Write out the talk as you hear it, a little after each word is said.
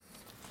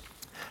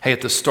Hey,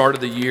 at the start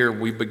of the year,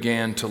 we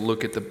began to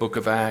look at the book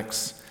of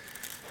Acts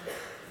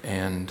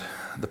and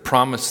the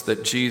promise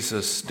that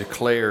Jesus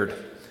declared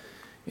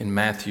in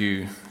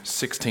Matthew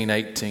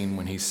 16:18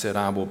 when he said,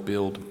 I will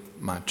build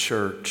my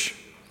church.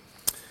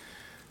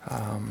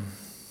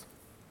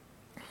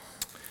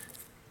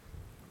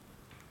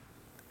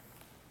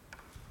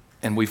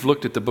 And we've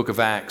looked at the book of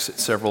Acts at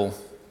several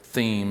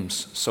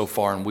themes so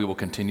far, and we will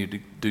continue to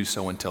do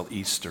so until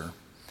Easter.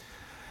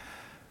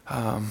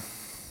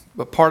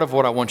 But part of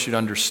what I want you to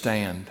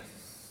understand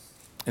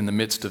in the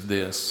midst of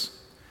this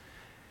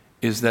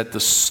is that the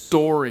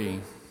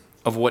story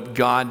of what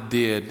God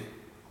did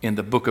in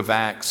the book of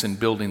Acts in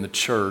building the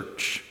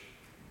church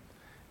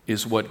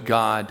is what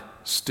God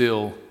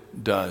still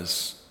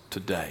does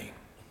today.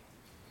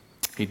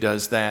 He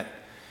does that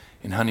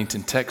in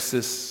Huntington,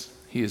 Texas.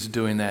 He is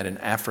doing that in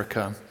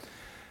Africa.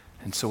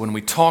 And so when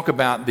we talk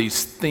about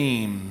these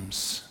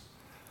themes,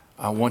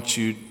 I want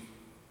you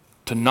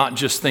to not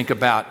just think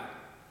about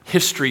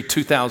history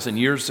 2,000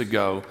 years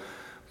ago,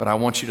 but I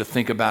want you to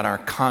think about our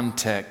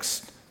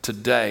context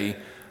today,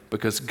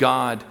 because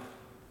God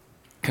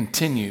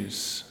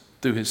continues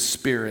through His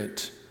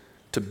Spirit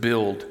to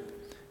build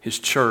His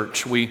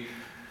church. We,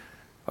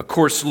 of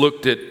course,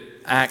 looked at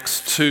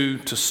Acts 2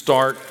 to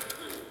start,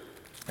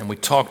 and we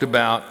talked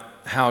about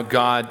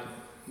how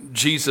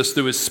Jesus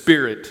through His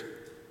Spirit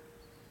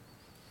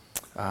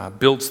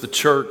builds the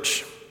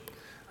church.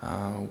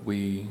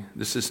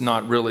 This is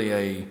not really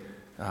a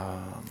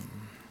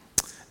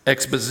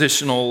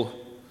expositional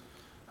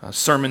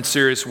sermon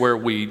series where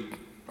we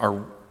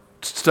are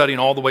studying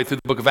all the way through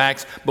the book of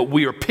Acts, but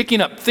we are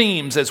picking up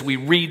themes as we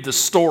read the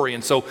story.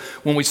 And so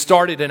when we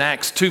started in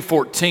Acts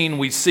 2:14,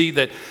 we see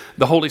that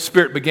the Holy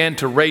Spirit began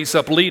to raise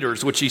up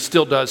leaders, which He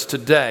still does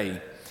today.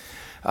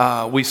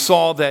 We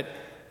saw that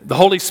the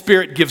Holy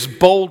Spirit gives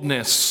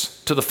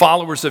boldness to the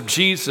followers of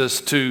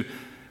Jesus to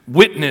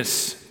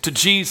witness to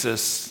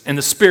Jesus, and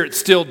the Spirit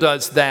still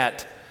does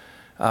that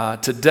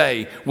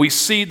today. We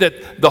see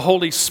that the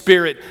Holy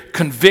Spirit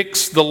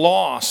convicts the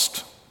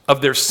lost of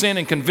their sin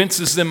and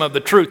convinces them of the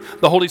truth.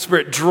 The Holy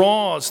Spirit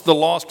draws the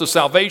lost to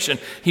salvation.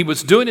 He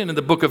was doing it in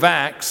the book of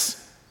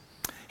Acts.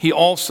 He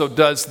also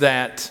does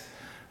that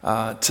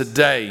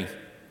today.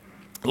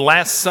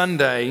 Last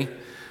Sunday,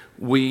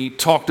 we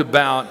talked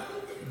about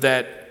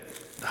that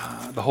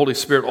the Holy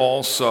Spirit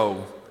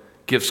also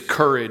gives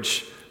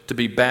courage to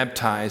be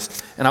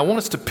baptized. And I want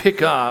us to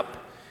pick up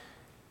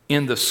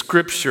in the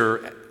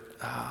scripture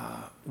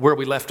where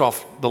we left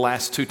off the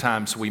last two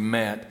times we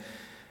met,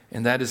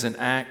 and that is in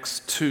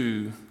Acts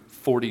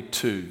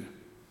 2:42.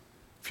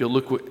 If you'll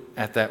look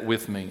at that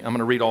with me, I'm going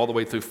to read all the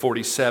way through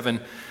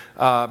 47.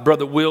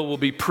 Brother Will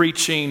be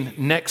preaching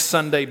next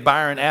Sunday,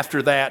 Byron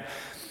after that,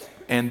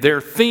 and their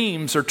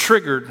themes are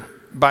triggered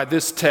by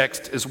this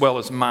text as well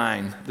as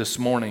mine this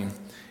morning.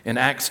 In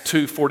Acts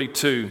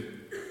 2:42,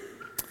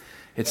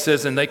 it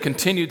says, and they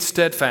continued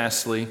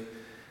steadfastly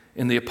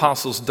in the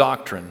apostles'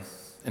 doctrine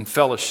and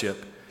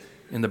fellowship,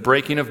 in the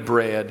breaking of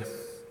bread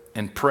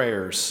and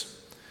prayers.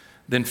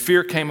 Then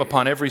fear came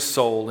upon every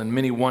soul, and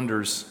many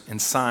wonders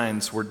and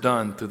signs were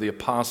done through the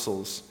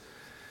apostles.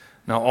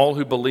 Now all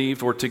who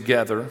believed were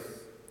together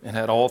and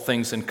had all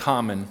things in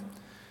common,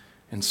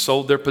 and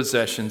sold their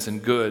possessions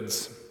and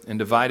goods, and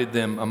divided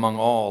them among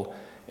all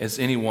as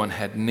anyone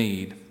had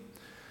need.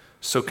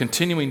 So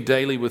continuing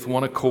daily with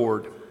one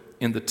accord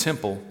in the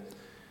temple,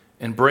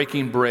 and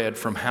breaking bread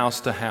from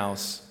house to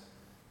house,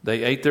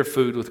 they ate their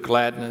food with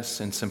gladness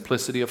and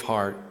simplicity of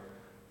heart,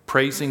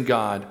 praising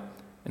God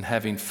and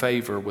having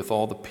favor with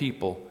all the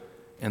people.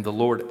 And the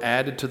Lord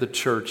added to the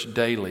church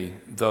daily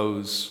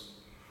those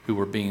who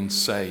were being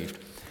saved.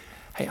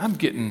 Hey, I'm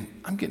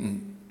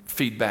getting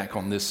feedback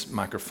on this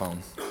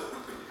microphone.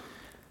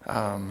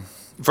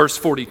 Verse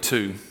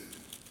 42.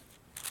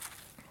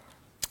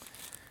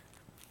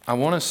 I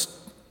want us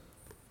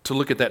to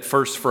look at that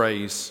first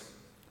phrase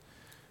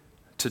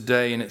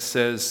today, and it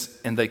says,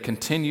 and they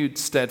continued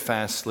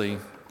steadfastly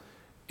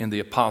in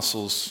the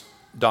apostles'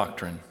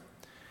 doctrine.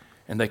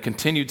 And they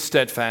continued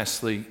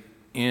steadfastly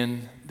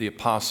in the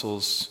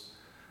apostles'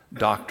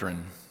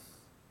 doctrine.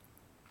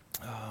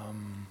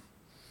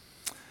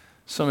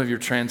 Some of your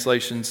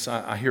translations,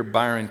 I hear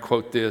Byron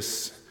quote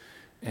this,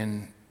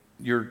 and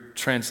your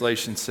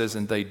translation says,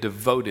 and they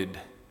devoted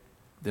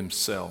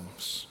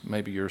themselves.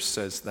 Maybe yours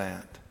says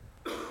that.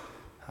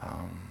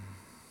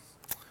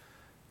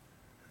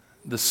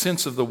 The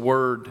sense of the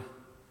word,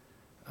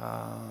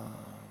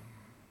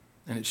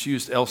 and it's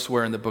used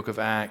elsewhere in the book of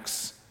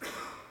Acts,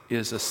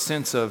 is a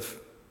sense of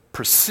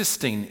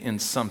persisting in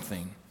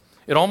something.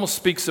 It almost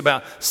speaks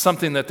about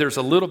something that there's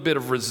a little bit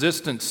of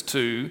resistance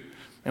to,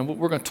 and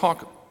we're going to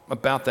talk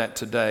about that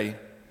today.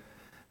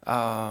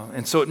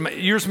 And so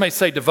yours may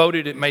say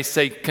devoted, it may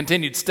say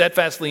continued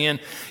steadfastly in.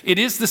 It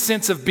is the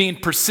sense of being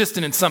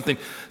persistent in something.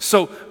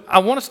 So I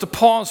want us to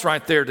pause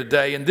right there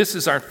today, and this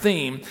is our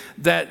theme,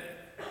 that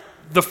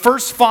the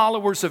first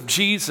followers of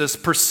Jesus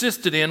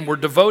persisted in, were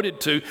devoted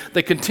to,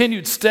 they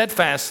continued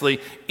steadfastly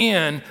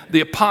in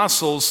the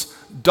apostles'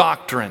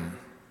 doctrine.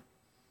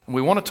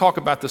 We want to talk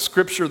about the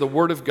Scripture, the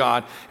Word of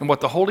God, and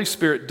what the Holy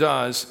Spirit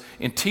does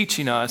in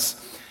teaching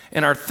us.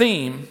 And our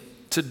theme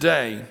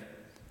today,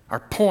 our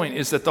point,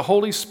 is that the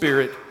Holy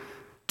Spirit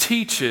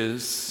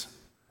teaches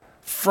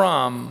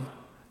from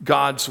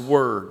God's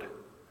Word.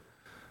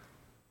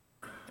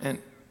 And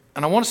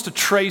I want us to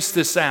trace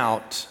this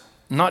out,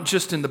 not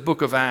just in the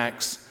book of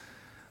Acts,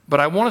 but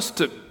I want us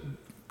to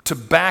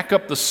back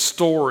up the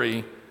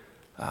story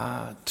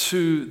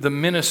to the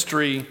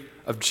ministry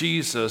of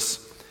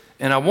Jesus.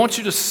 And I want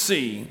you to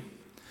see,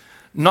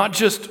 not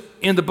just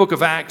in the book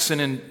of Acts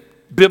and in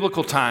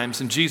biblical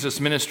times in Jesus'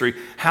 ministry,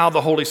 how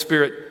the Holy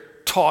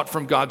Spirit taught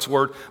from God's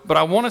Word, but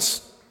I want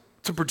us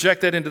to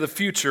project that into the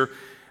future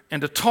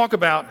and to talk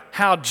about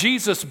how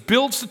Jesus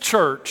builds the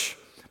church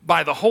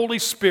by the Holy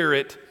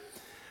Spirit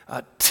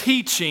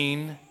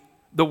teaching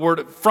the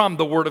Word from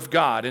the Word of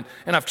God. And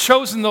I've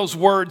chosen those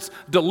words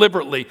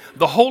deliberately.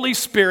 The Holy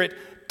Spirit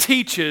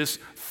teaches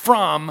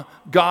from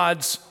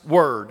God's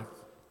Word.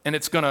 And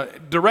it's going to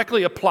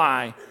directly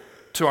apply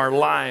to our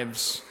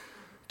lives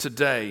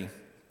today.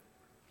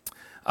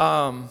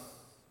 And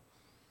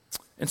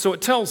so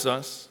it tells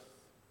us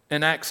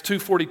in Acts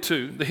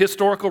 2:42, the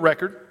historical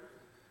record,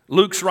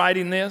 Luke's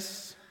writing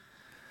this.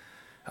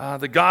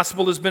 The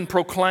gospel has been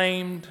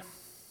proclaimed.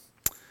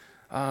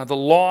 The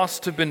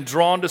lost have been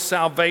drawn to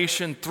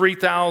salvation.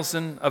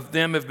 3,000 of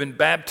them have been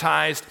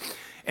baptized.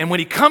 And when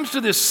he comes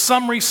to this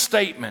summary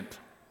statement,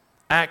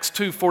 Acts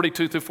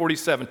 2:42 through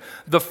 47,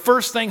 the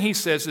first thing he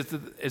says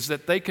is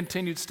that they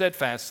continued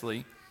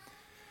steadfastly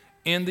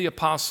in the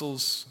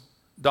apostles'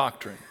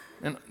 doctrine.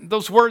 And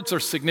those words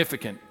are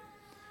significant.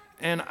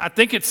 And I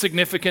think it's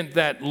significant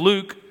that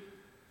Luke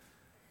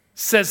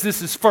says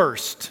this is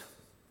first.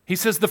 He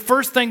says the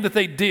first thing that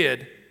they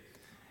did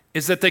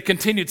is that they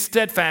continued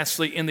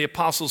steadfastly in the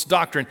apostles'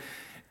 doctrine.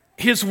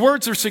 His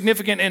words are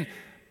significant, and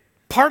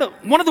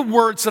one of the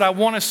words that I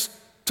want us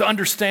to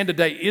understand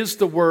today is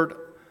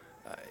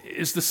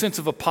the sense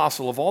of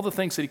apostle. Of all the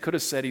things that he could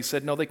have said, he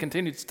said, no, they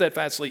continued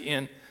steadfastly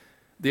in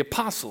the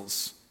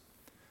apostles'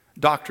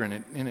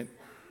 doctrine. And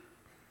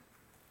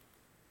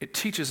it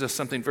teaches us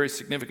something very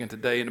significant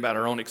today and about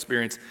our own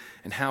experience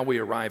and how we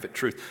arrive at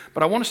truth.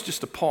 But I want us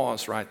just to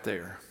pause right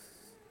there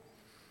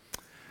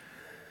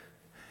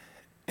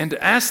and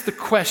to ask the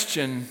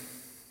question,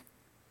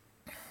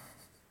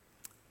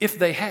 if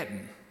they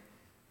hadn't,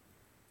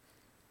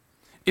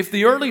 if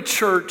the early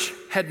church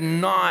had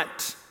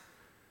not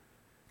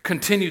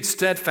continued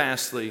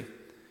steadfastly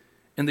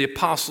in the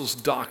apostles'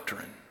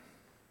 doctrine.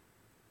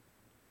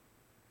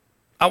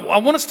 I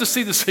want us to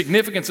see the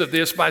significance of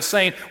this by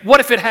saying, what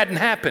if it hadn't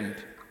happened?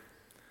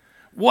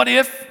 What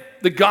if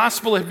the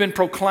gospel had been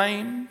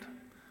proclaimed,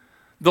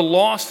 the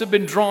lost had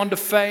been drawn to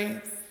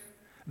faith,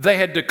 they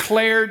had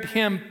declared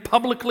him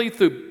publicly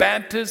through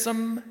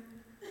baptism,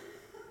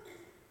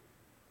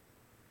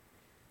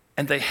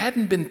 and they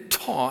hadn't been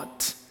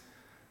taught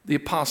the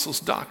apostles'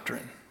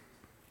 doctrine?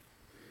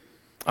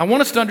 I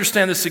want us to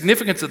understand the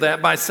significance of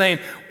that by saying,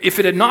 if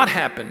it had not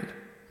happened,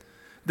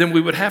 then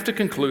we would have to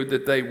conclude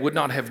that they would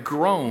not have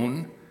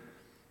grown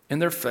in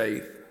their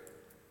faith.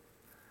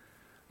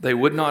 They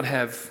would not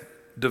have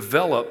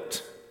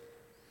developed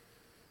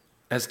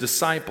as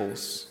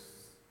disciples.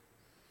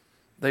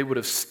 They would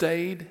have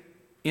stayed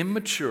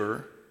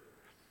immature,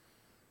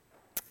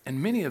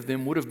 and many of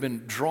them would have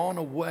been drawn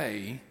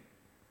away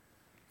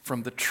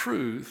from the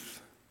truth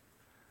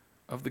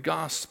of the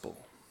gospel.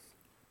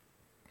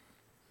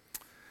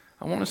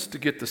 I want us to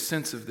get the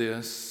sense of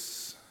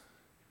this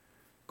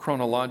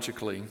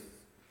chronologically,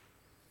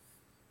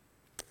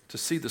 to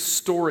see the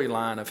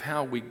storyline of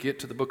how we get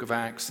to the book of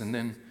Acts, and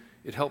then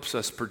it helps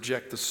us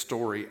project the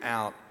story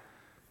out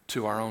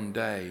to our own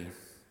day.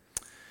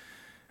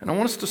 And I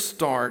want us to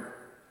start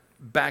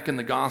back in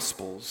the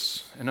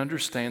Gospels and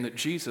understand that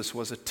Jesus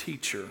was a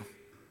teacher.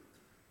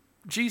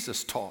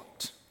 Jesus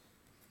taught.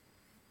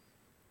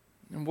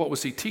 And what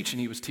was he teaching?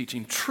 He was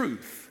teaching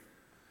truth.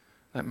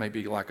 That may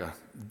be like a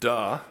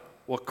duh.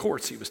 Well, of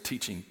course he was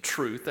teaching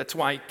truth. That's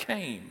why he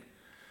came.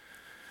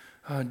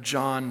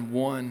 John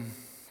 1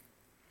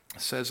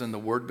 says, "And the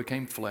Word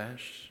became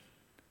flesh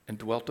and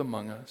dwelt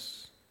among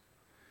us,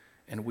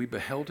 and we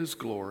beheld his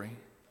glory.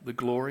 The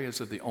glory as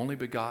of the only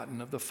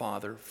begotten of the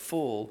Father,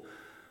 full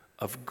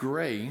of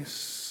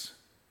grace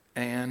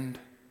and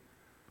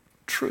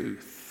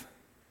truth."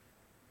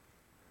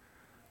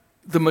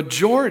 The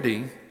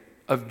majority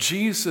of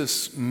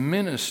Jesus'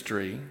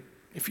 ministry,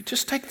 if you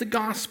just take the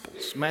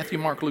Gospels, Matthew,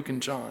 Mark, Luke,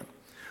 and John,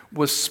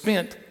 was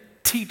spent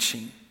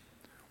teaching.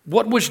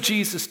 What was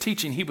Jesus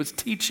teaching? He was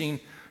teaching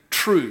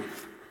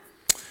truth.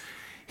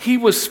 He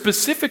was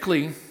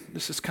specifically,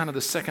 this is kind of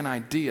the second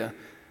idea,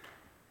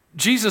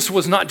 Jesus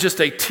was not just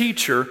a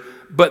teacher,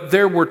 but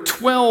there were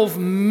 12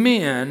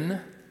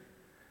 men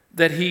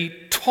that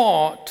he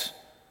taught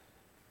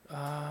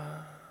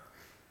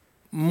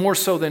more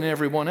so than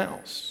everyone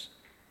else.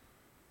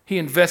 He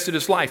invested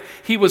his life.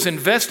 He was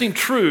investing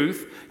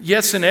truth,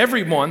 yes, in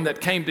everyone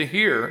that came to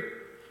hear,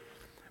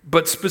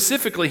 but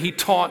specifically he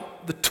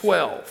taught the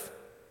 12.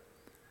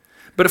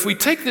 But if we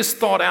take this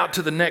thought out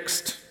to the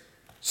next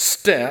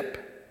step,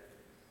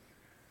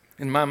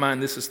 in my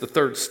mind, this is the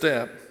third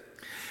step.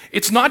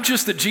 It's not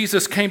just that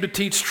Jesus came to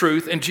teach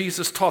truth and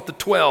Jesus taught the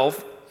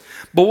 12,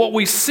 but what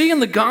we see in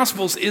the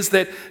Gospels is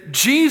that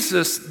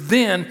Jesus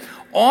then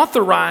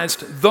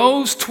authorized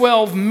those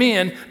 12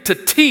 men to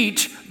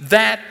teach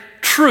that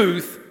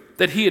truth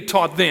that he had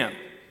taught them.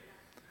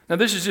 Now,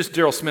 this is just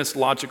Daryl Smith's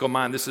logical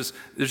mind. There's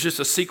just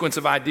a sequence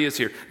of ideas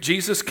here.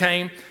 Jesus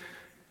came,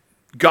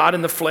 God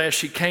in the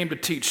flesh. He came to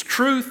teach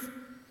truth.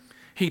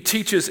 He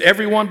teaches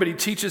everyone, but he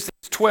teaches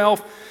these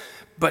 12.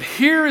 But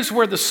here is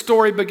where the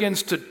story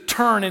begins to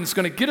turn, and it's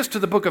going to get us to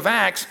the book of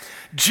Acts.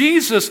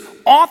 Jesus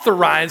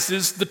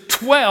authorizes the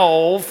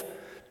 12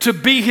 to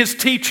be his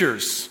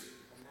teachers,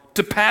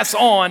 to pass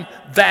on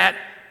that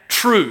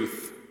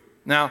truth.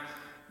 Now,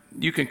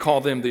 you can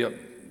call them the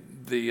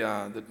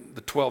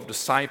 12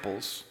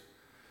 disciples,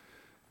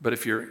 but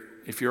if you're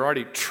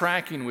already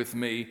tracking with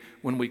me,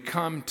 when we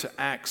come to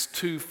Acts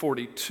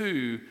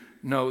 2:42,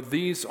 no,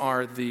 these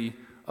are the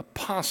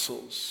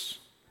apostles,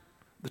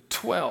 the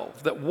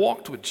 12 that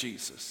walked with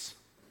Jesus.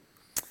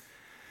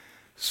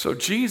 So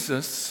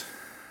Jesus,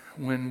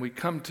 when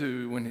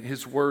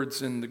his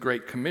words in the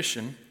Great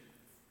Commission,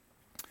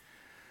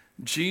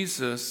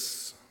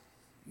 Jesus,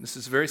 this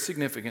is very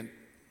significant,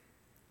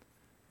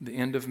 the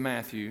end of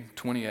Matthew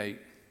 28,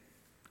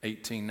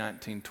 18,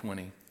 19,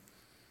 20.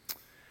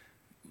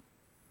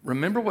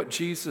 Remember what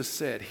Jesus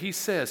said. He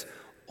says,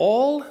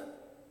 all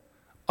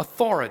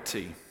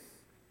authority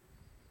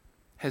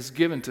has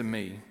been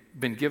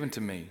given to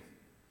me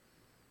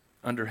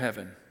under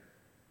heaven.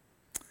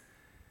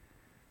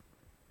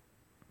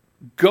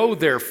 Go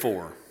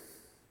therefore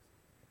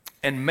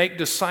and make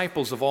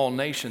disciples of all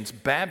nations,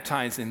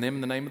 baptizing them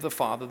in the name of the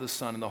Father, the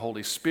Son, and the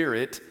Holy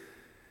Spirit,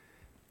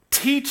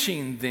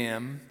 teaching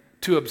them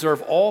to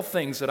observe all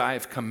things that I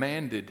have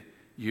commanded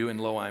you,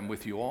 and lo, I am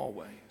with you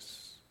always.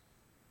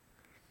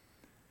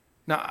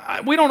 Now,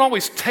 we don't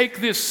always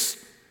take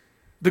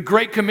the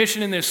Great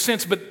Commission in this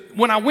sense, but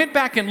when I went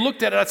back and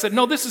looked at it, I said,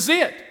 no, this is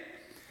it.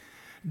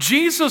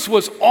 Jesus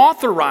was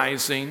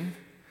authorizing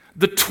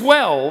the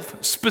 12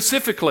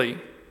 specifically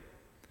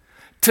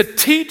to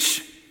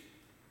teach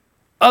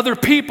other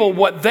people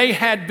what they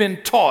had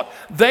been taught.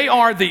 They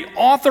are the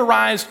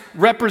authorized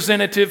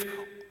representative,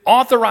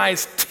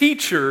 authorized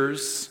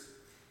teachers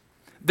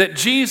that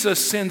Jesus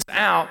sends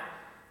out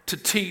to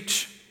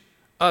teach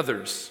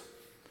others.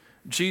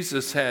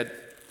 Jesus had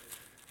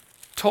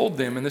told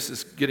them, and this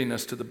is getting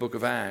us to the book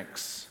of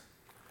Acts,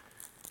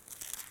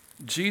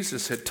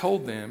 Jesus had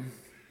told them,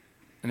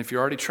 and if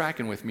you're already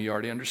tracking with me, you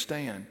already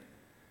understand.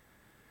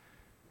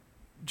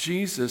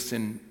 Jesus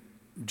in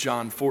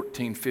John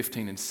 14,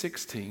 15, and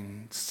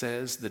 16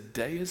 says, the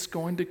day is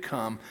going to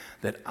come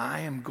that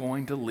I am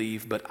going to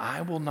leave, but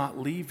I will not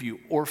leave you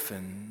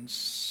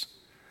orphans.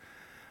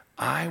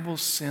 I will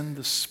send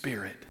the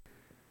Spirit.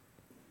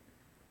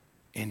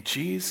 And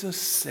Jesus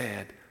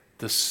said,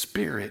 the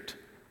Spirit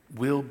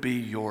will be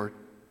your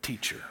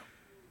teacher.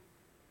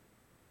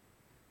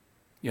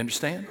 You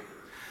understand?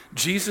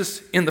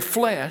 Jesus in the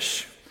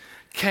flesh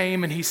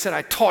came and he said,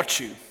 I taught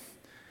you.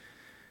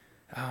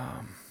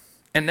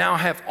 And now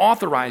have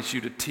authorized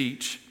you to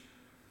teach.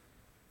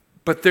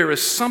 But there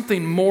is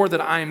something more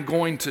that I am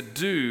going to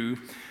do.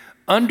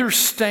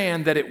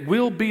 Understand that it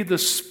will be the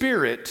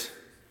Spirit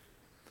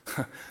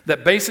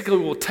that basically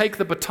will take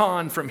the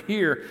baton from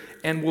here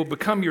and will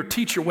become your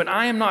teacher. When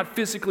I am not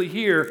physically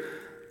here,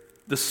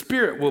 the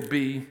Spirit will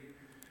be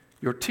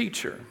your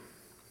teacher.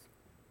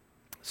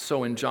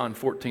 So in John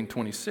 14,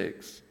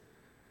 26,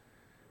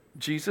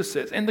 Jesus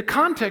says, and the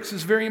context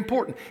is very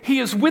important. He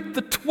is with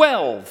the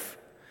 12.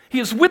 He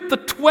is with the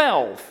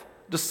 12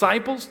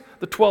 disciples,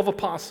 the 12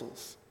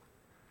 apostles.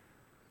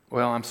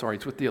 Well, I'm sorry,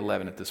 it's with the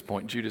 11 at this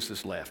point. Judas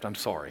has left. I'm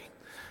sorry.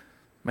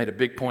 Made a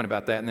big point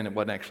about that, and then it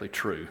wasn't actually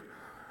true.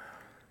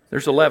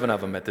 There's 11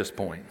 of them at this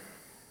point.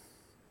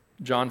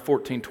 John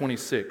 14,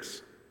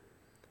 26.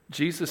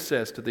 Jesus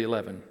says to the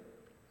 11,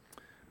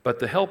 but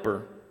the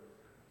Helper,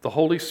 the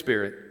Holy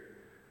Spirit,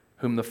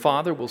 whom the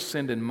Father will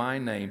send in my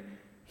name,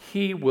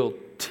 he will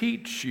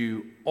teach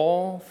you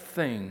all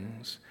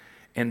things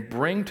and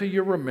bring to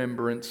your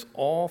remembrance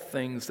all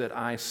things that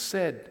I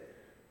said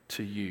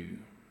to you.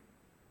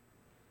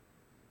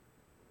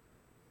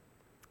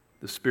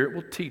 The Spirit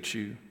will teach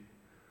you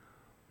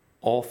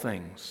all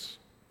things.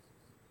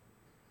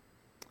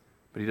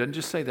 But he doesn't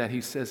just say that. He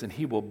says, and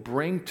he will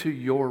bring to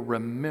your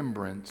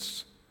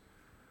remembrance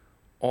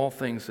all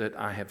things that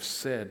I have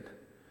said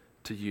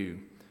to you.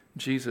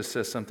 Jesus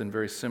says something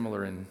very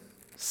similar in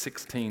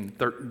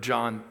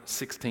John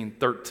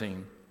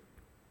 16:13.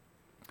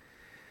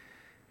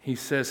 He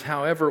says,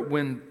 however,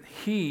 when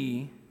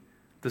he,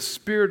 the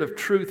Spirit of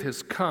truth,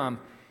 has come,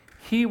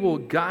 he will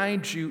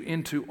guide you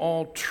into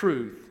all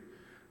truth.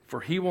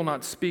 For he will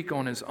not speak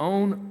on his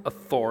own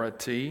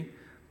authority,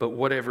 but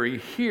whatever he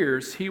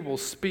hears, he will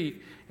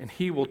speak, and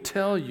he will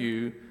tell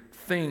you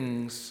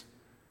things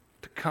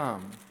to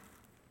come.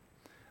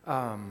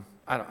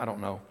 I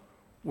don't know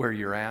where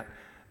you're at,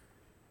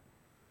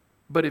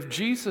 But if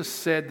Jesus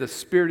said the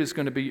Spirit is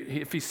going to be,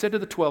 if he said to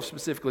the 12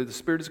 specifically, the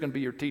Spirit is going to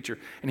be your teacher,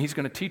 and he's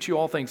going to teach you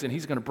all things, and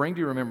he's going to bring to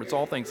your remembrance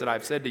all things that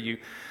I've said to you,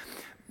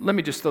 let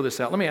me just throw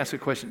this out. Let me ask you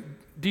a question.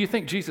 Do you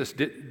think Jesus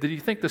did you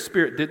think the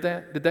Spirit did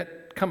that? Did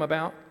that come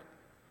about?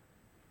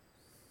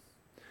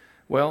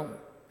 Well,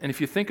 and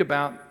if you think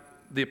about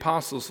the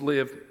apostles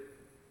lived,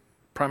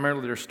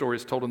 primarily their story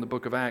is told in the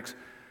book of Acts,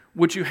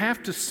 would you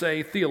have to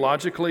say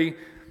theologically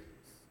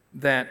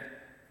that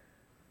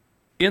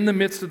in the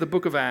midst of the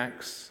book of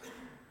Acts,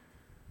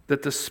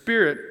 that the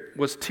Spirit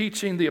was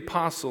teaching the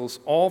apostles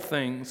all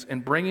things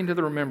and bringing to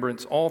the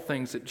remembrance all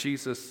things that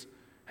Jesus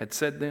had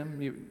said to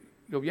them? You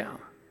go, yeah.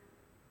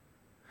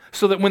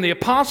 So that when the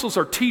apostles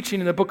are teaching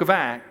in the book of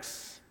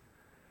Acts,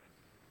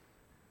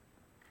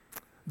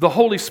 the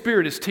Holy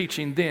Spirit is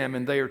teaching them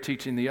and they are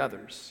teaching the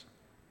others.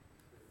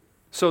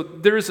 So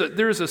there is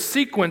a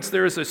sequence,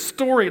 there is a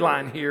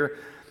storyline here.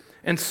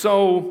 And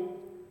so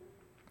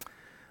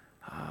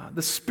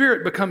the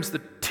Spirit becomes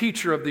the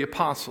teacher of the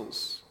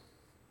apostles.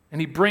 And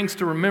he brings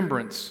to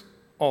remembrance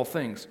all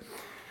things.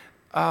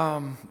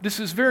 This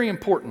is very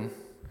important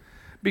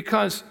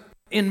because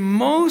in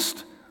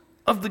most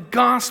of the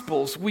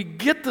Gospels, we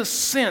get the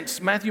sense,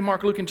 Matthew,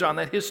 Mark, Luke, and John,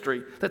 that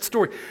history, that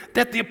story,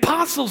 that the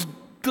apostles,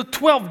 the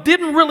 12,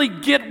 didn't really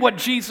get what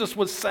Jesus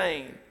was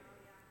saying.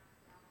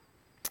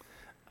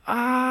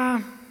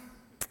 I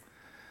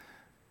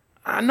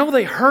know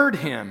they heard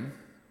him,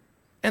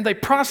 and they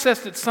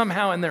processed it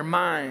somehow in their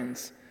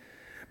minds,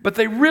 but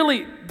they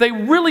really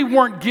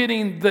weren't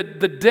getting the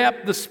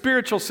depth, the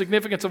spiritual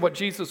significance of what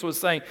Jesus was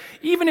saying.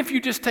 Even if you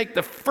just take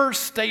the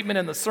first statement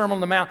in the Sermon on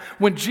the Mount,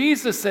 when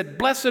Jesus said,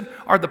 "Blessed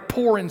are the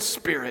poor in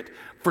spirit,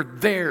 for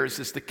theirs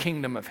is the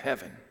kingdom of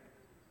heaven."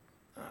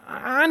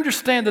 I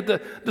understand that the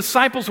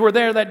disciples were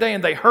there that day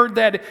and they heard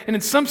that, and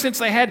in some sense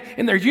they had,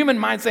 in their human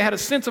minds, they had a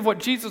sense of what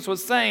Jesus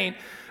was saying,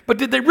 but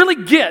did they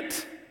really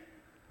get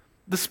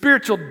the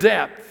spiritual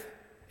depth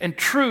and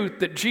truth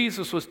that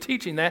Jesus was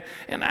teaching that?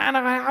 And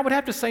I would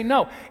have to say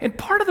no. And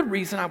part of the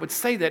reason I would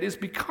say that is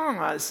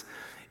because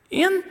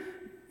in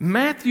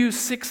Matthew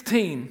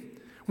 16,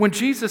 when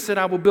Jesus said,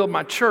 "I will build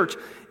my church,"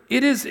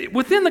 it is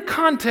within the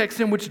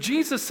context in which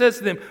Jesus says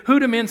to them, "Who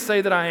do men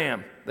say that I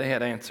am?" They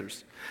had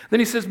answers. Then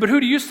he says, "But who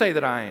do you say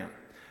that I am?"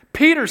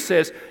 Peter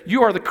says,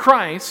 "You are the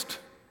Christ,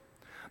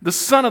 the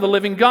Son of the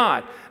living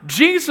God."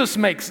 Jesus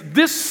makes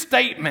this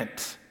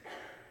statement.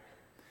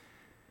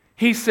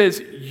 He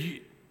says,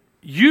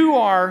 "You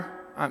are,"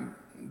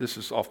 this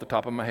is off the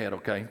top of my head,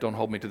 okay? Don't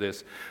hold me to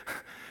this.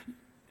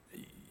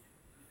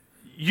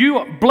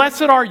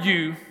 Blessed are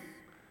you,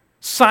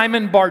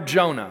 Simon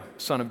Bar-Jonah,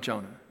 son of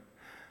Jonah.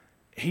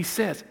 He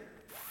says,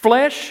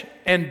 "Flesh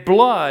and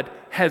blood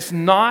has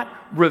not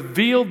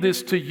revealed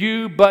this to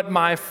you, but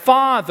my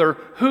Father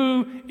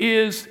who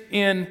is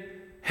in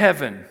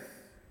heaven.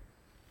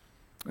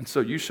 And so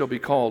you shall be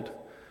called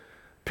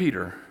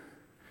Peter."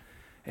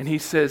 And he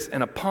says,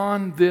 "And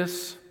upon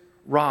this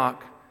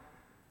rock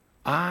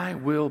I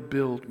will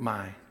build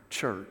my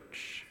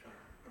church."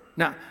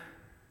 Now,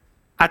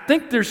 I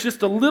think there's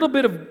just a little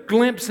bit of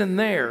glimpse in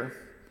there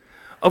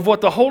of what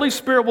the Holy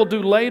Spirit will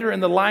do later in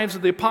the lives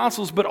of the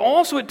apostles, but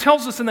also it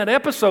tells us in that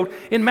episode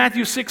in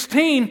Matthew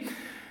 16,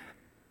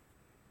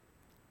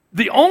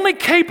 the only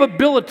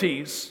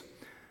capabilities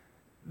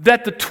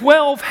that the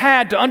 12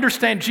 had to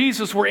understand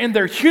Jesus were in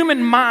their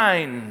human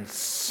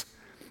minds.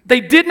 They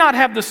did not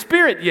have the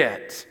Spirit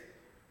yet.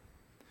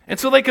 And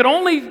so they could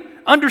only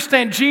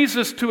understand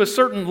Jesus to a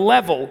certain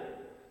level.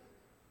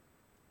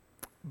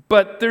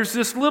 But there's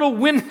this little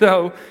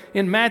window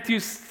in Matthew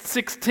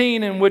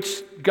 16 in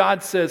which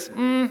God says,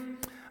 "I'm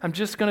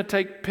just going to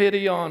take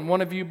pity on one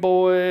of you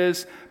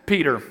boys,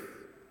 Peter.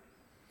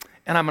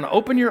 And I'm going to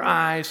open your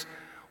eyes."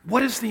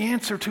 What is the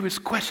answer to his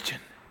question?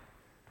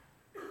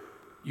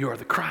 You are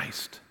the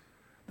Christ,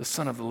 the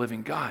Son of the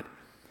living God.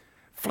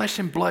 Flesh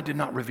and blood did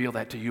not reveal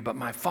that to you, but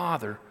my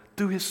Father,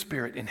 through his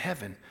Spirit in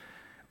heaven,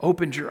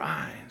 opened your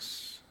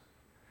eyes.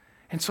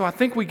 And so I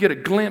think we get a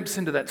glimpse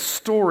into that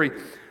story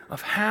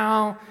of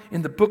how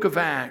in the book of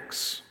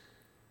Acts,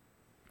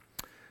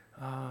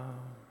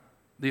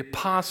 the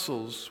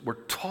apostles were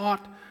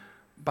taught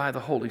by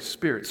the Holy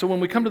Spirit. So when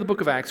we come to the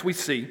book of Acts, we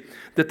see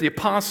that the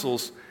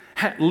apostles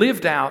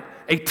lived out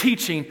a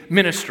teaching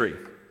ministry.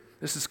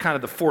 This is kind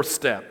of the fourth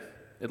step,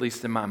 at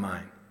least in my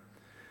mind.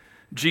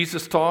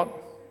 Jesus taught.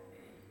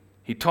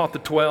 He taught the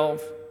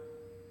 12.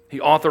 He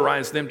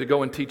authorized them to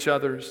go and teach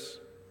others.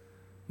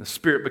 The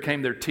Spirit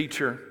became their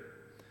teacher.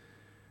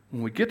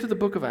 When we get to the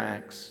book of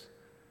Acts,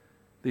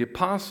 the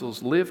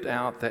apostles lived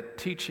out that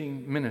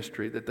teaching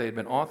ministry that they had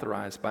been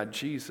authorized by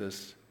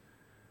Jesus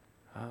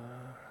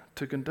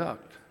to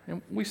conduct.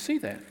 And we see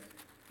that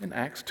in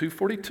Acts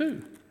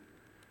 2:42.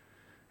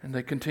 And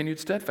they continued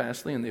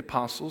steadfastly in the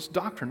apostles'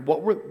 doctrine.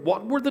 What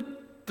were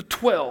the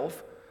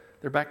 12?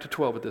 They're back to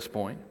 12 at this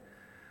point.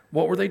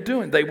 What were they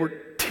doing? They were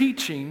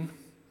teaching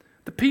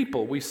the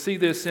people. We see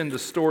this in the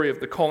story of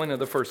the calling of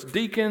the first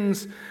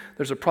deacons.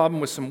 There's a problem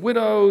with some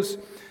widows.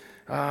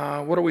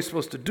 What are we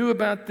supposed to do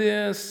about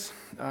this?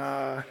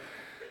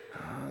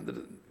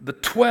 the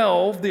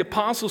 12, the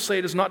apostles say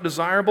it is not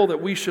desirable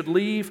that we should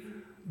leave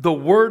the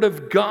word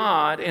of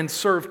God and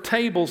serve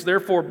tables.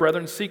 Therefore,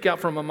 brethren, seek out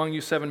from among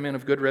you 7 men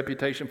of good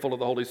reputation, full of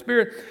the Holy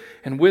Spirit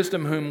and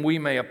wisdom, whom we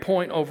may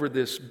appoint over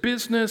this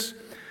business.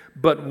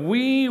 But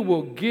we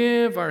will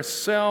give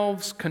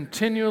ourselves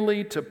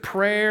continually to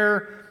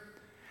prayer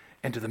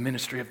and to the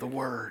ministry of the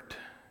word.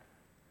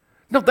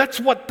 No, that's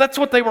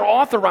what they were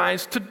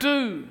authorized to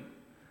do.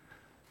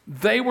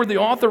 They were the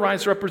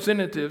authorized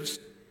representatives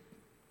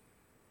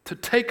to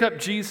take up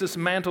Jesus'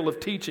 mantle of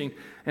teaching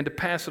and to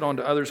pass it on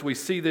to others. We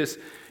see this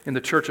in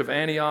the church of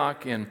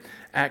Antioch in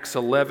Acts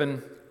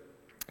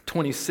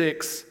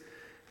 11:26,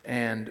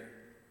 and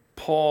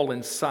Paul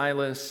and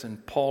Silas,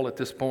 and Paul at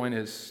this point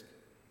is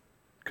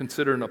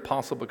considered an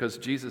apostle because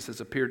Jesus has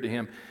appeared to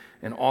him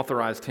and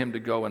authorized him to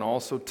go and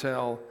also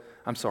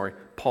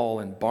Paul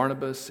and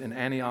Barnabas in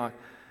Antioch,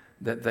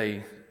 that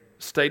they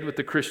stayed with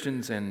the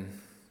Christians in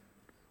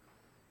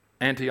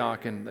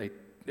Antioch, and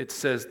it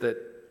says that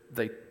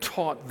they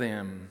taught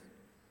them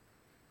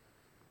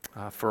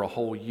for a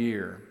whole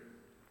year.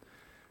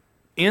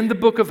 In the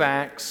book of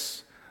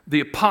Acts,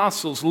 the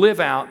apostles live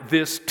out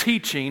this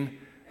teaching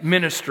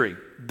ministry.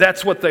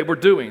 That's what they were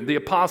doing, the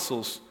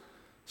apostles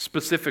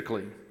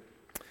specifically.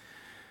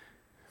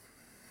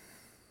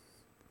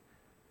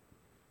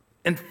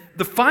 And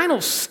the final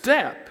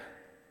step,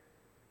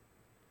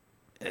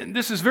 and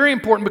this is very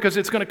important because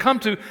it's going to come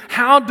to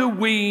how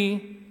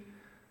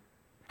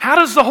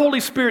does the Holy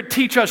Spirit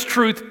teach us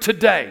truth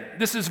today?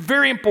 This is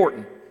very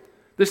important.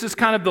 This is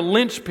kind of the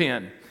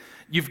linchpin.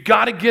 You've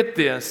got to get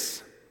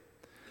this.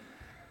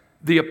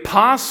 The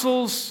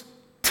apostles'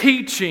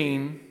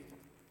 teaching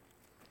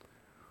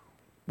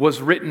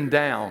was written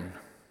down.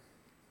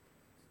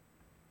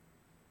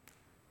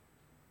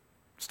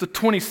 It's the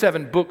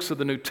 27 books of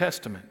the New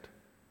Testament.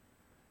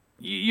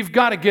 You've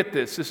got to get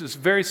this. This is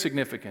very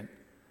significant.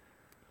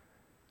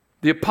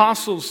 The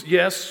apostles,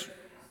 yes,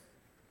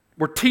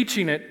 were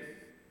teaching it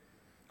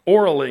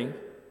orally,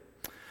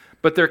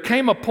 but there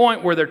came a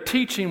point where their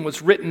teaching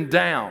was written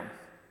down.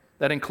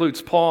 That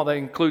includes Paul, that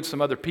includes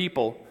some other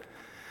people.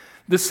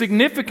 The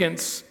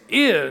significance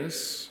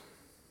is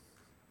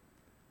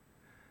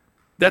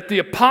that the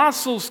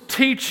apostles'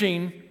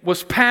 teaching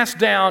was passed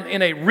down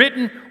in a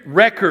written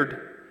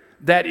record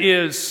that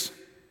is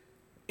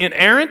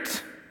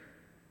inerrant.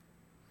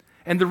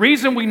 And the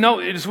reason we know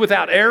it is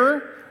without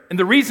error, and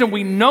the reason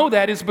we know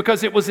that is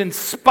because it was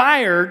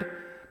inspired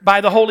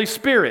by the Holy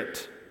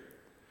Spirit.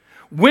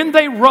 When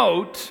they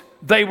wrote,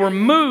 they were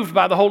moved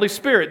by the Holy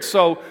Spirit.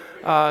 So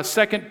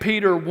 2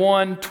 Peter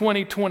 1,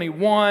 20,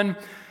 21,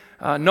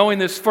 knowing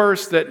this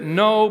first, that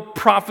no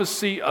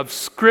prophecy of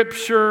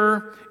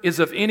Scripture is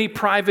of any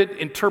private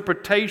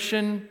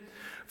interpretation,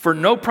 for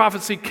no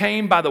prophecy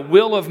came by the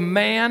will of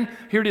man.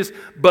 Here it is.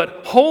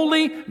 But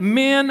holy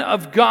men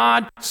of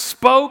God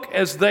spoke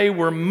as they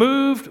were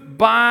moved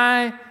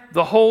by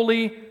the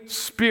Holy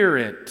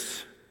Spirit.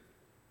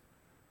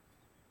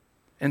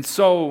 And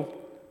so,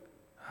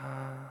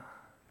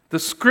 the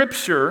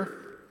Scripture,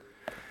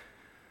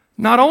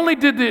 not only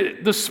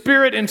did the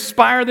Spirit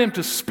inspire them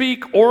to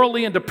speak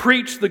orally and to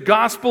preach the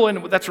gospel,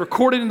 and that's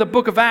recorded in the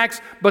book of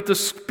Acts, but the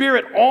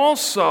Spirit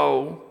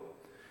also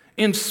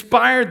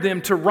inspired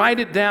them to write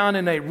it down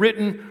in a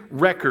written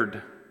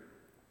record.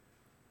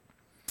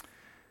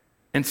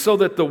 And so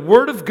that the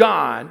Word of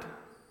God,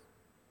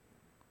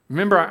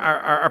 remember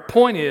our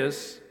point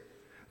is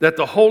that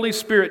the Holy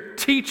Spirit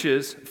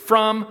teaches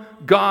from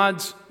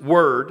God's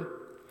Word.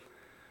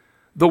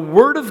 The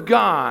Word of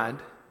God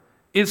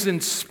is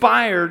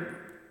inspired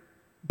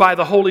by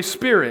the Holy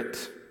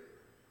Spirit.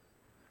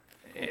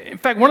 In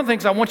fact, one of the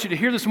things I want you to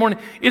hear this morning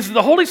is that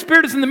the Holy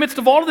Spirit is in the midst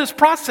of all of this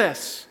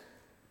process.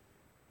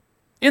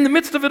 In the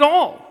midst of it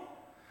all.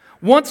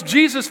 Once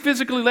Jesus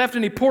physically left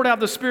and he poured out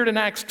the Spirit in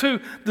Acts 2,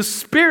 the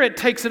Spirit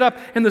takes it up,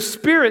 and the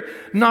Spirit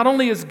not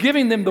only is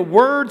giving them the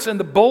words and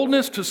the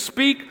boldness to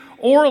speak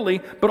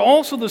orally, but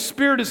also the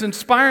Spirit is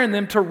inspiring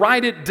them to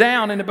write it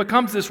down, and it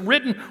becomes this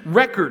written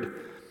record.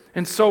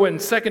 And so in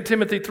 2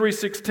 Timothy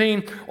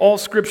 3:16, all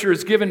Scripture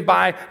is given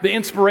by the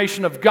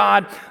inspiration of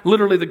God.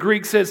 Literally, the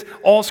Greek says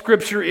all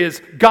Scripture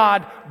is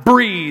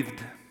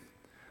God-breathed.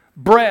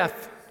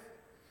 Breath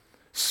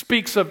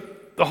speaks of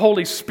the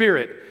Holy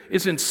Spirit,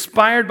 is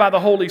inspired by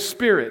the Holy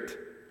Spirit.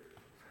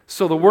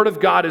 So the Word of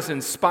God is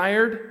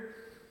inspired.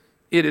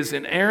 It is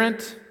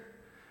inerrant.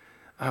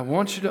 I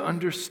want you to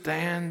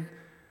understand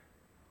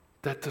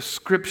that the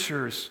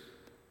Scriptures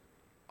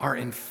are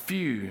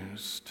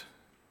infused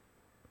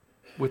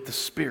with the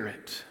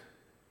Spirit,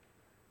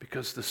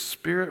 because the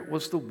Spirit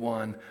was the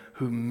one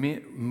who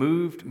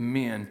moved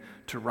men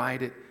to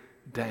write it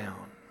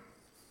down.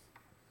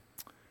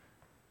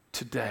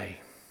 Today,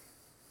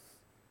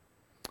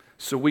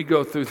 so we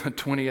go through the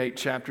 28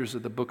 chapters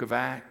of the book of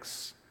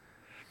Acts,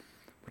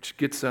 which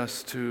gets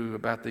us to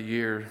about the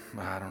year,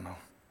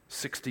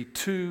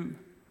 62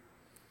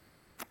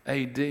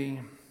 AD.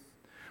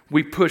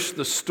 We push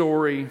the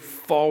story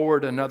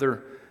forward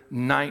another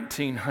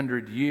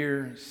 1900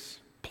 years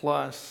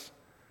plus.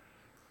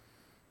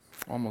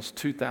 almost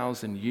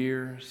 2,000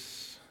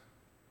 years,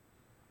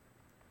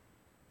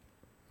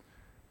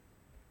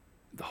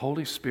 the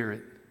Holy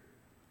Spirit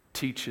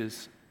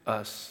teaches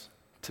us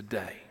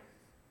today.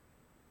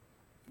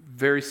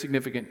 Very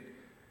significant.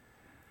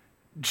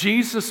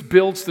 Jesus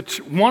builds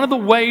one of the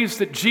ways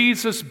that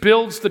Jesus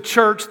builds the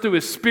church through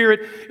His Spirit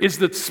is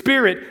that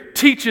Spirit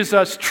teaches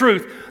us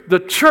truth. The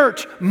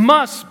church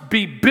must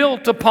be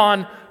built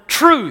upon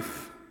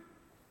truth.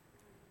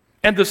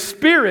 And the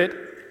Spirit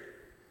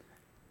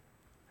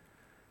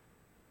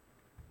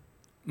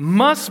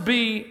must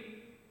be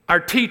our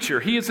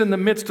teacher. He is in the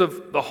midst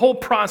of the whole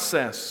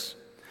process.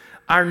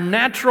 Our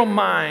natural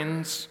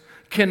minds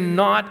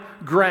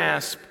cannot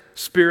grasp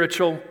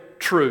spiritual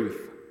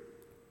truth.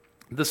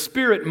 The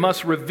Spirit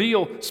must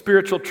reveal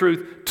spiritual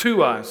truth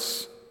to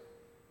us.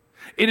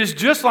 It is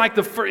just like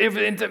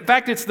in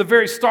fact, it's the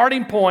very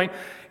starting point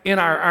in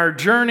our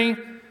journey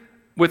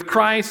with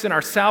Christ and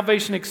our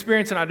salvation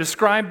experience. And I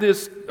described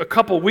this a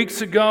couple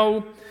weeks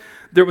ago.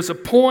 There was a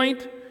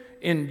point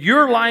in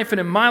your life and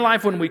in my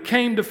life when we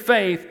came to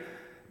faith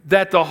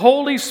that the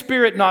Holy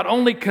Spirit not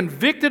only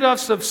convicted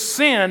us of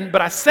sin,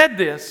 but I said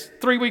this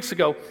 3 weeks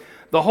ago,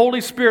 the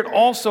Holy Spirit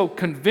also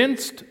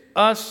convinced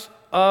us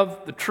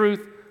of the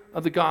truth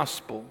of the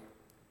gospel.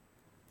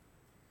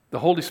 The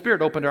Holy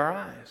Spirit opened our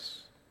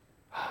eyes.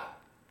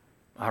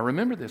 I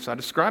remember this. I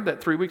described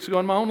that 3 weeks ago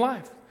in my own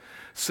life.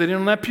 Sitting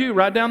on that pew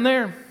right down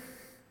there.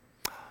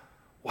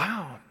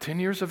 Wow, 10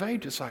 years of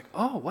age. It's like,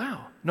 oh,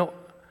 wow. No,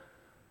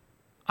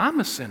 I'm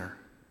a sinner.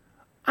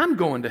 I'm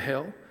going to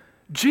hell.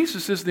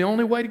 Jesus is the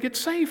only way to get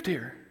saved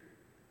here.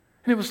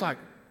 And it was like,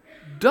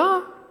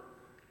 duh.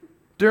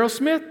 Daryl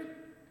Smith,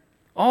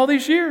 all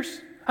these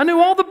years, I knew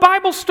all the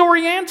Bible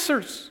story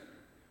answers.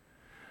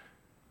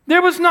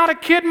 There was not a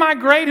kid my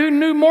grade who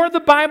knew more of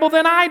the Bible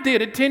than I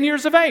did at 10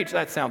 years of age.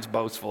 That sounds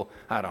boastful.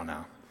 I don't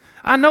know.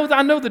 I know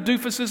the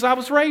doofuses I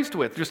was raised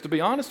with, just to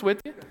be honest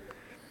with you.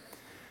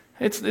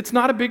 It's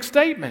not a big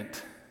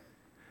statement.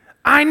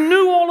 I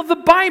knew all of the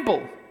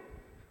Bible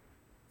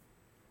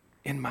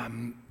in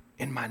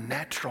my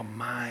natural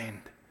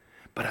mind,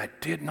 but I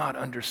did not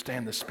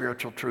understand the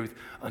spiritual truth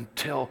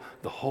until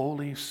the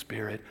Holy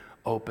Spirit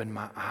opened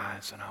my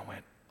eyes and I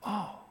went,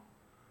 oh,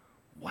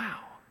 wow.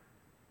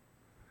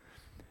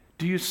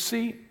 Do you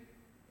see?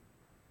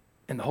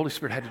 And the Holy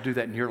Spirit had to do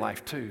that in your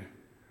life too.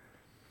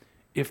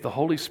 If the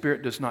Holy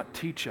Spirit does not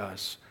teach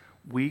us,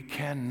 we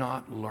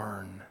cannot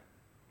learn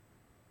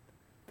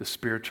the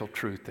spiritual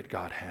truth that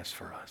God has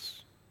for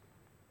us.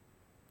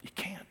 You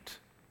can't.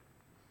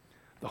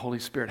 The Holy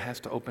Spirit has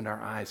to open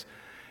our eyes.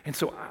 And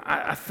so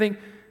I think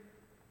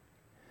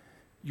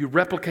you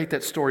replicate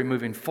that story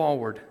moving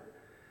forward,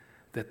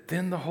 that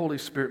then the Holy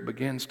Spirit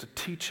begins to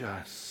teach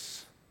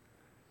us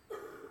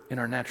in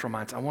our natural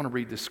minds. I want to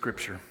read this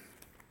scripture.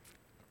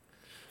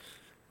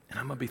 And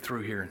I'm going to be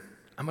through here.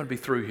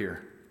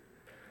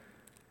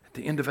 At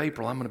the end of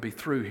April, I'm going to be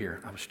through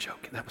here. I was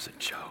joking. That was a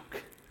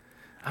joke.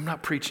 I'm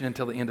not preaching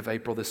until the end of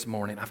April this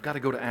morning. I've got to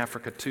go to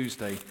Africa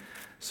Tuesday,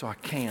 so I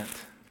can't.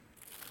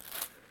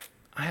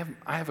 I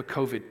have a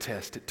COVID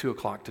test at 2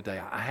 o'clock today.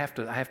 I have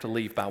to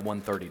leave by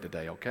 1:30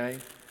 today, okay?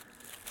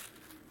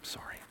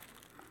 Sorry.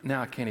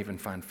 Now I can't even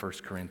find 1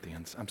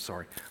 Corinthians. I'm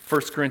sorry.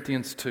 1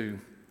 Corinthians 2.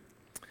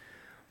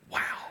 Wow.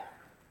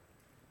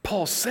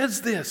 Paul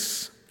says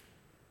this.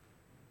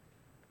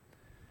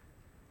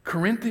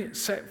 1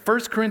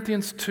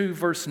 Corinthians 2,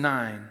 verse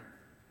 9.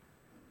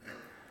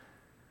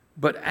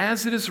 But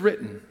as it is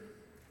written,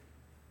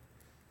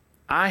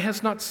 eye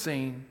has not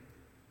seen,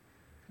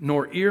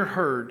 nor ear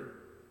heard,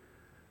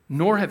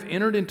 nor have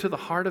entered into the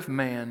heart of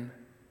man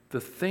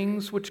the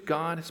things which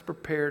God has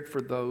prepared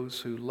for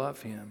those who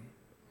love Him.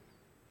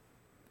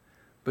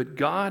 But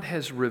God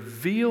has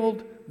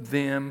revealed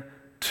them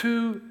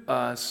to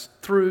us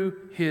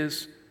through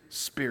His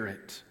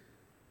Spirit.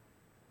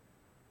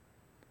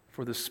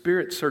 For the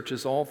Spirit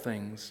searches all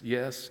things,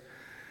 yes,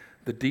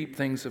 the deep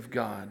things of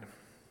God.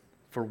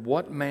 For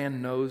what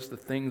man knows the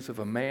things of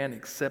a man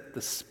except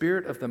the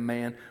spirit of the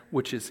man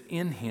which is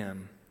in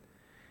him?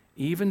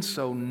 Even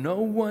so, no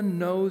one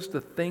knows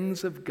the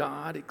things of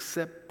God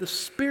except the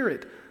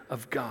Spirit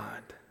of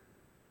God.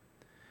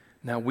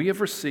 Now we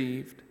have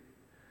received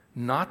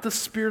not the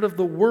spirit of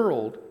the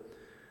world,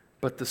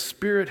 but the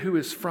Spirit who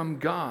is from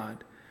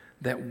God,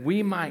 that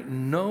we might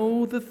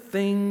know the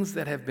things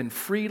that have been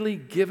freely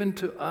given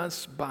to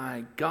us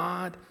by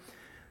God.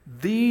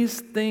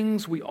 These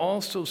things we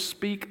also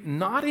speak,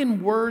 not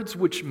in words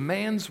which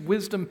man's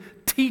wisdom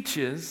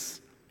teaches,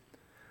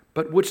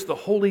 but which the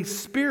Holy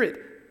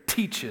Spirit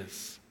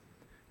teaches,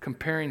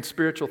 comparing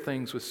spiritual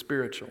things with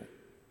spiritual.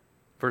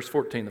 Verse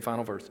 14, the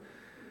final verse.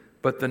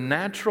 But the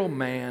natural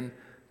man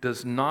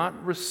does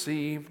not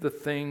receive the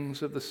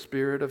things of the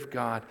Spirit of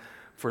God,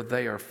 for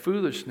they are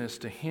foolishness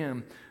to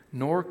him,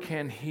 nor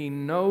can he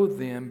know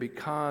them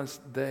because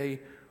they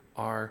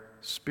are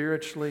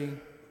spiritually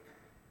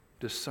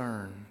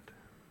discerned.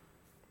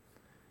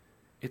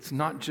 It's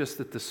not just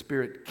that the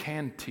Spirit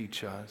can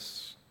teach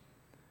us,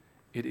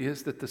 it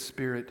is that the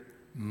Spirit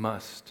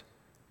must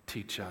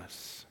teach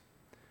us.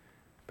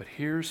 But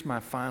here's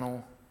my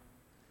final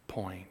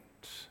point.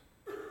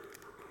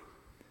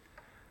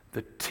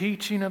 The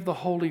teaching of the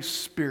Holy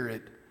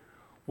Spirit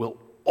will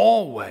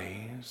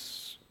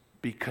always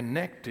be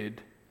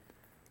connected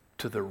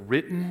to the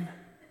written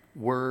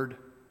Word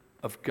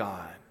of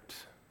God.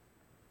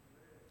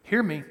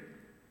 Hear me.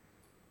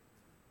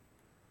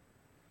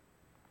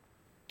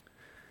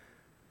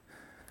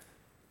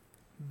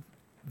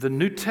 The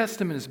New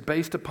Testament is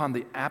based upon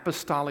the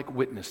apostolic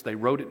witness. They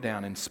wrote it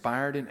down,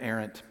 inspired,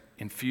 inerrant,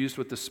 infused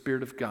with the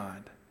Spirit of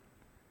God.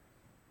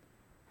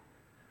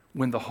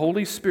 When the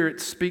Holy Spirit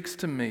speaks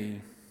to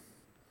me,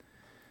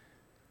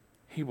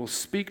 He will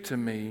speak to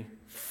me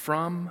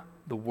from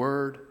the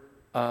Word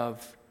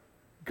of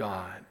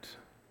God.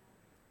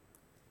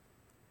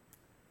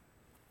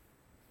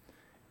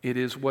 It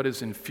is what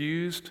is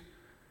infused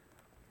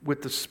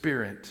with the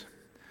Spirit.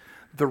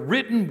 The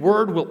written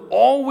Word will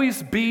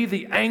always be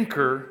the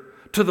anchor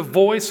to the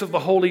voice of the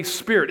Holy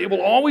Spirit. It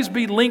will always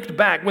be linked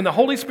back. When the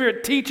Holy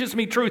Spirit teaches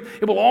me truth,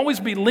 it will always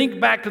be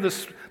linked back to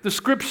the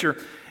Scripture.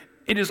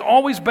 It is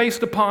always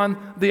based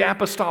upon the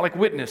apostolic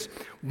witness.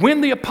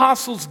 When the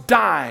apostles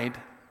died,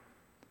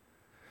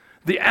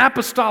 the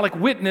apostolic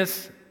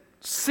witness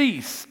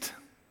ceased.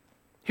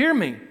 Hear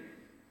me.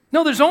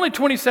 No, there's only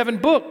 27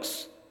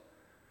 books.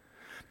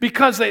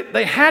 Because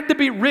they had to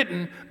be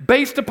written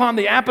based upon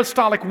the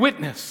apostolic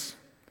witness.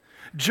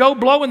 Joe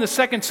Blow in the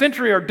 2nd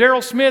century or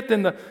Daryl Smith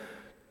in the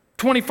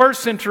 21st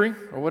century,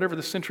 or whatever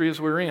the century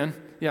is we're in.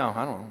 Yeah,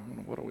 I don't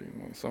know. What are we?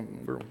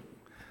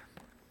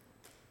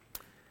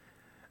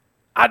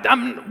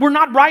 We're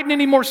not writing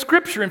any more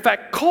Scripture. In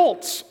fact,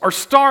 cults are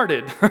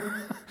started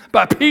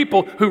by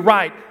people who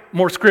write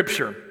more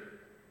Scripture.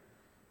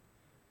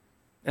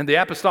 And the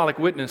apostolic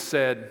witness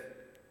said,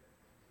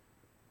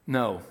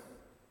 no,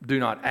 do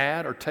not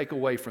add or take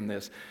away from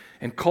this.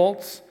 And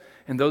cults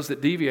and those that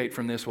deviate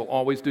from this will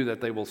always do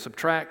that. They will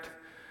subtract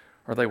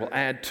or they will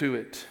add to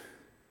it.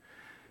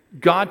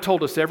 God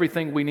told us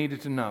everything we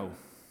needed to know.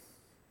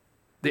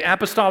 The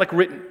apostolic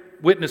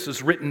witness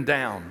is written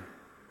down.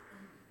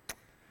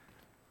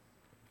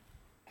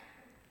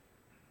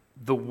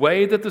 The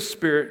way that the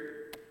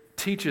Spirit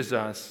teaches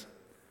us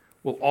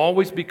will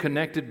always be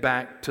connected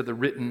back to the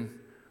written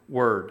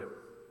Word.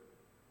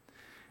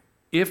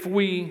 If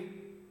we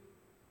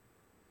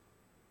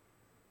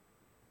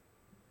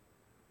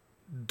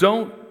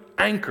don't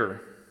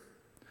anchor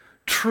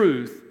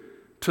truth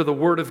to the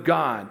Word of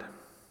God,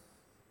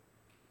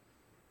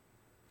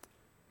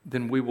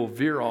 then we will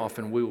veer off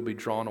and we will be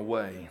drawn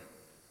away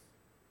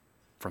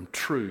from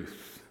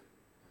truth.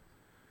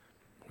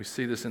 We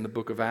see this in the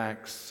book of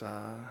Acts.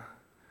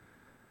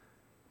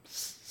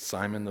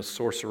 Simon the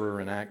sorcerer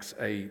in Acts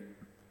 8.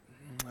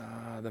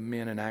 The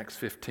men in Acts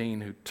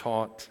 15 who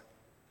taught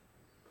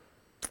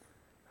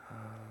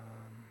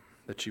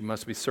that you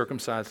must be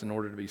circumcised in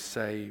order to be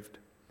saved.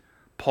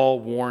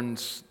 Paul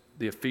warns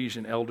the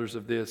Ephesian elders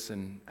of this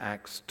in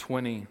Acts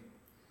 20.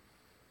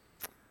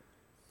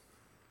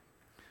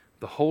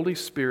 The Holy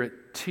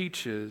Spirit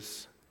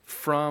teaches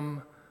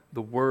from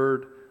the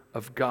Word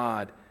of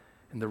God.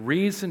 And the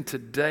reason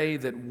today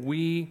that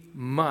we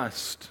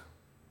must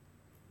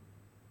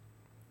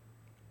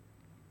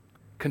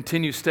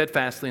continue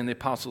steadfastly in the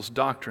apostles'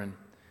 doctrine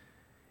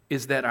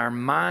is that our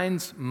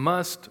minds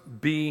must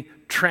be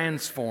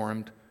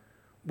transformed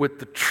with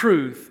the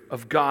truth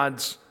of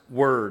God's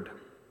Word.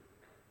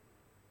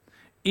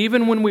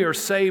 Even when we are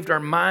saved, our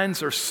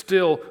minds are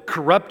still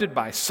corrupted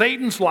by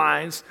Satan's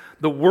lies,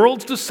 the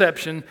world's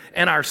deception,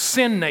 and our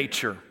sin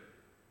nature.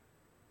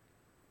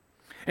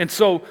 And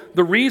so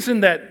the reason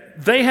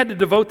that they had to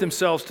devote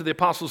themselves to the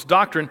apostles'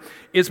 doctrine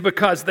is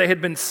because they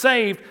had been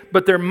saved,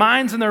 but their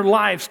minds and their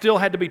lives still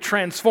had to be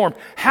transformed.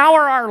 How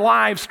are our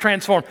lives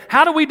transformed?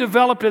 How do we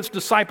develop as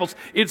disciples?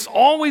 It's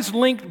always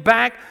linked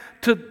back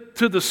to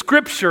the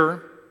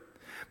Scripture,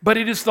 but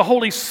it is the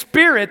Holy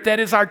Spirit that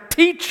is our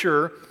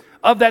teacher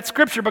of that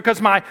Scripture, because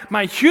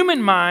my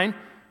human mind,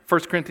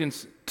 1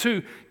 Corinthians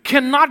 2,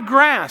 cannot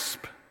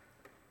grasp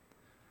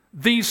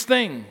these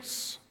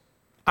things.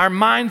 Our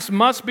minds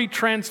must be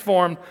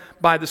transformed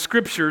by the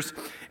Scriptures,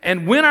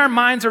 and when our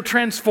minds are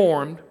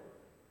transformed,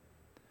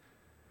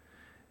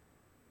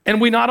 and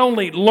we not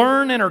only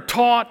learn and are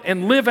taught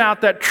and live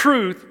out that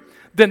truth,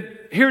 then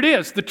here it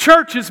is, the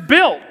church is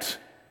built.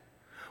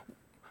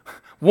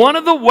 One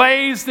of the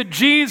ways that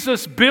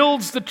Jesus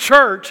builds the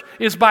church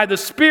is by the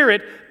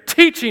Spirit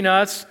teaching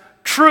us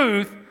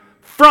truth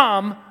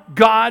from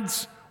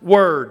God's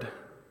Word.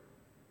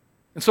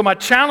 And so my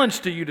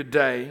challenge to you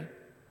today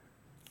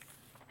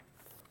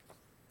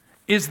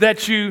is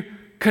that you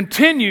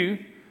continue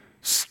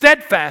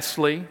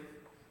steadfastly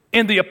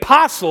in the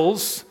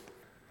apostles'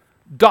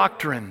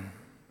 doctrine.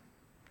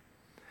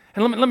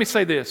 And let me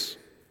say this.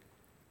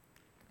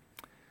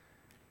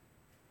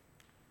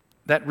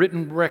 That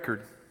written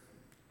record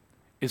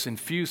is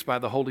infused by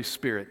the Holy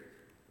Spirit.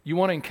 You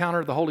want to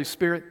encounter the Holy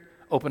Spirit?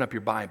 Open up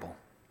your Bible,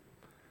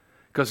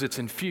 because it's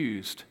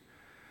infused.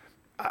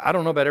 I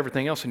don't know about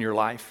everything else in your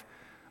life.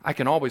 I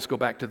can always go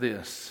back to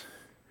this,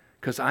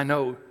 because I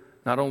know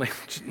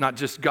not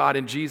just God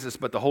and Jesus,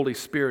 but the Holy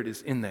Spirit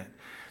is in that.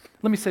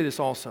 Let me say this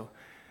also.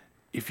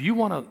 If you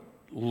want to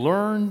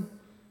learn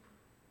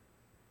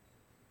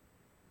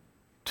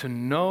to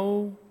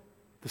know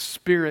the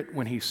Spirit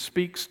when He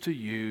speaks to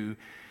you,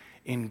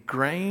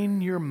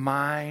 ingrain your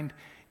mind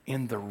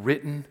in the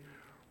written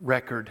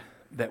record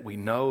that we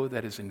know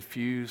that is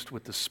infused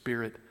with the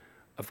Spirit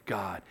of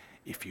God.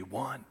 If you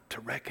want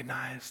to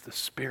recognize the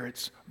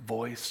Spirit's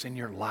voice in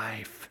your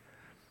life,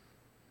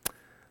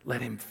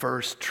 let Him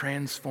first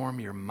transform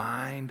your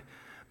mind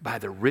by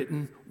the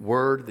written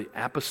word, the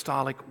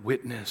apostolic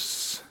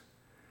witness,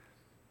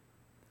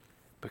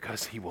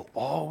 because He will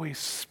always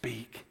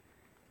speak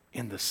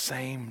in the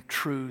same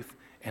truth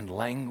and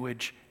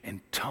language and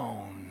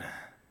tone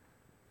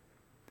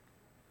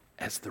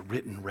as the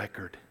written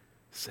record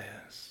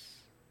says.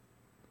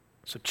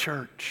 So,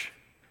 church,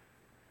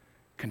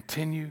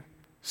 continue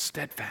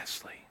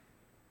steadfastly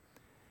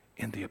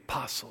in the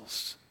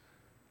apostles'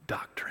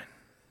 doctrine.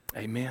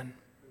 Amen.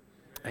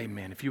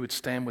 Amen. If you would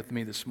stand with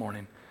me this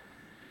morning,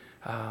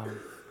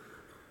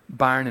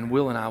 Byron and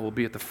Will and I will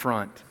be at the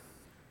front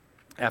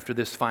after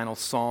this final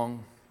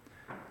song.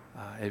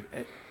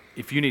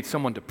 If you need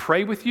someone to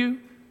pray with you,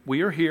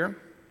 we are here.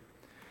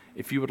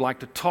 If you would like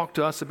to talk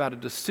to us about a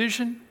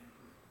decision,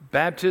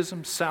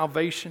 baptism,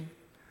 salvation,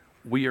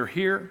 we are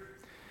here.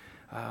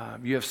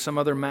 You have some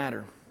other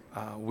matter,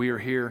 we are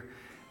here,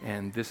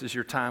 and this is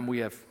your time.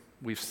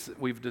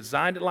 We've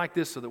designed it like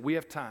this so that we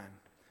have time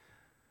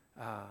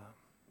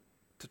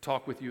to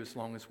talk with you as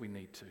long as we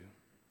need to.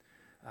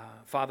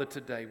 Father,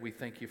 today we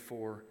thank you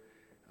for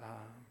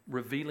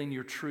revealing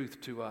your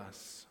truth to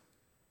us.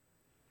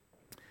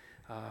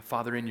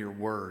 Father, in your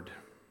word,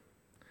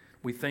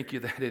 we thank you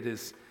that it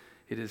is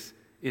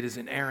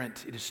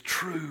inerrant, it is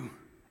true,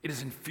 it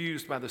is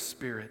infused by the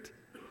Spirit.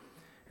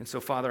 And so,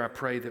 Father, I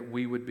pray that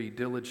we would be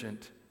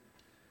diligent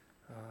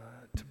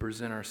to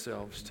present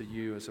ourselves to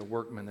you as a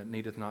workman that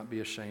needeth not be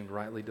ashamed,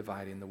 rightly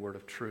dividing the word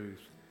of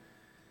truth.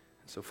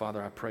 And so,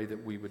 Father, I pray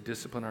that we would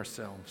discipline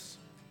ourselves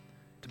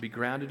to be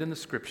grounded in the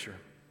Scripture,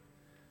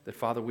 that,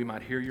 Father, we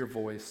might hear your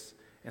voice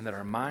and that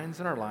our minds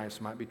and our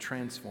lives might be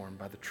transformed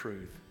by the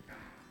truth.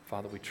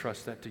 Father, we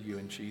trust that to you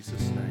in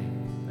Jesus'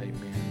 name.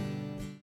 Amen.